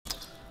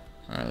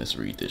Alright, let's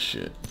read this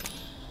shit.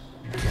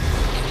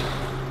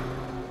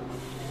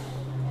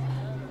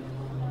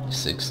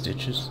 6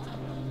 stitches.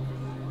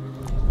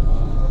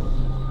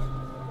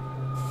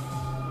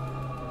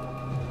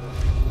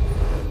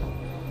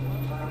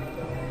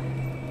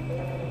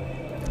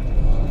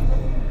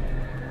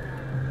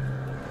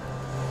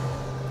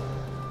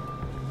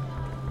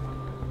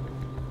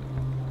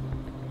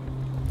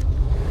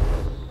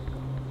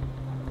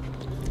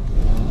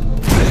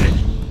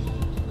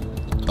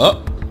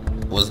 Oh,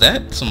 was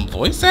that some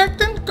voice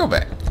acting? Go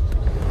back.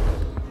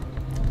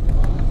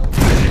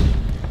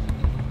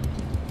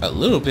 A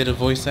little bit of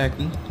voice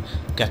acting.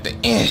 Got the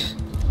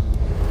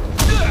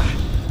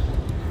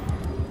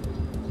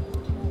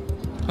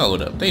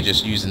Hold up, they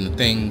just using the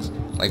things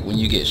like when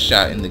you get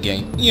shot in the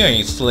game. You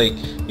ain't slick.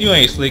 You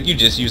ain't slick. You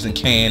just using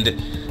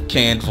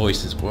canned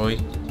voices, boy.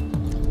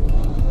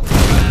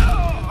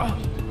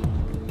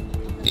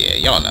 Yeah,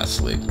 y'all not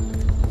slick.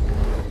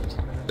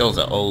 Those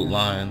are old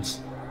lines.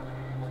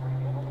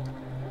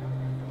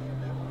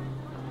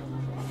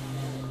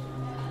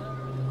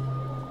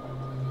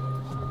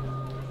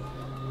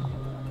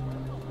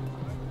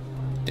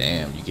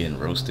 Damn, you getting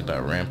roasted by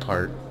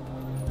Rampart.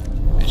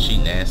 And she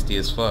nasty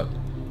as fuck.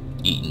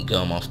 Eating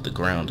gum off the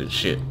ground and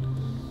shit.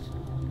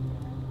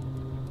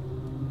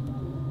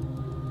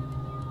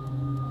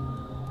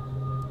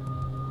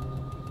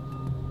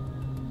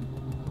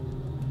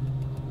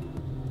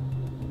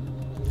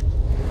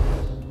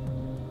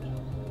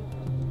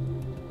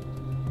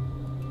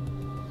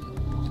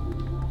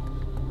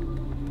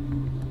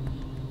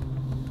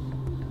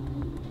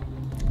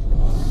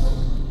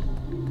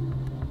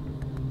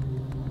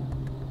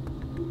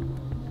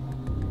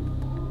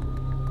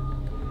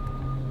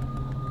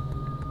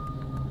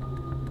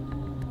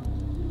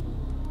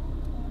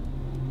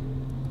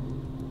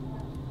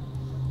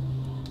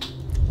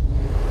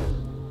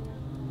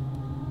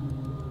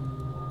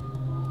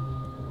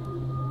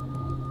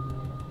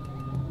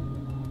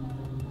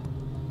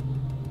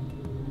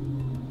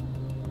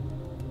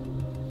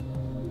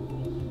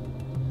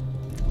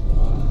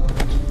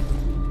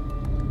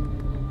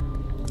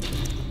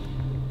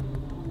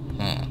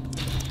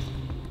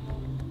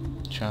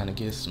 Trying to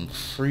get some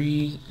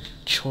free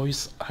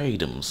choice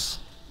items.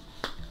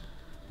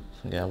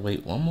 I gotta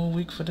wait one more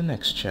week for the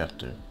next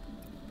chapter.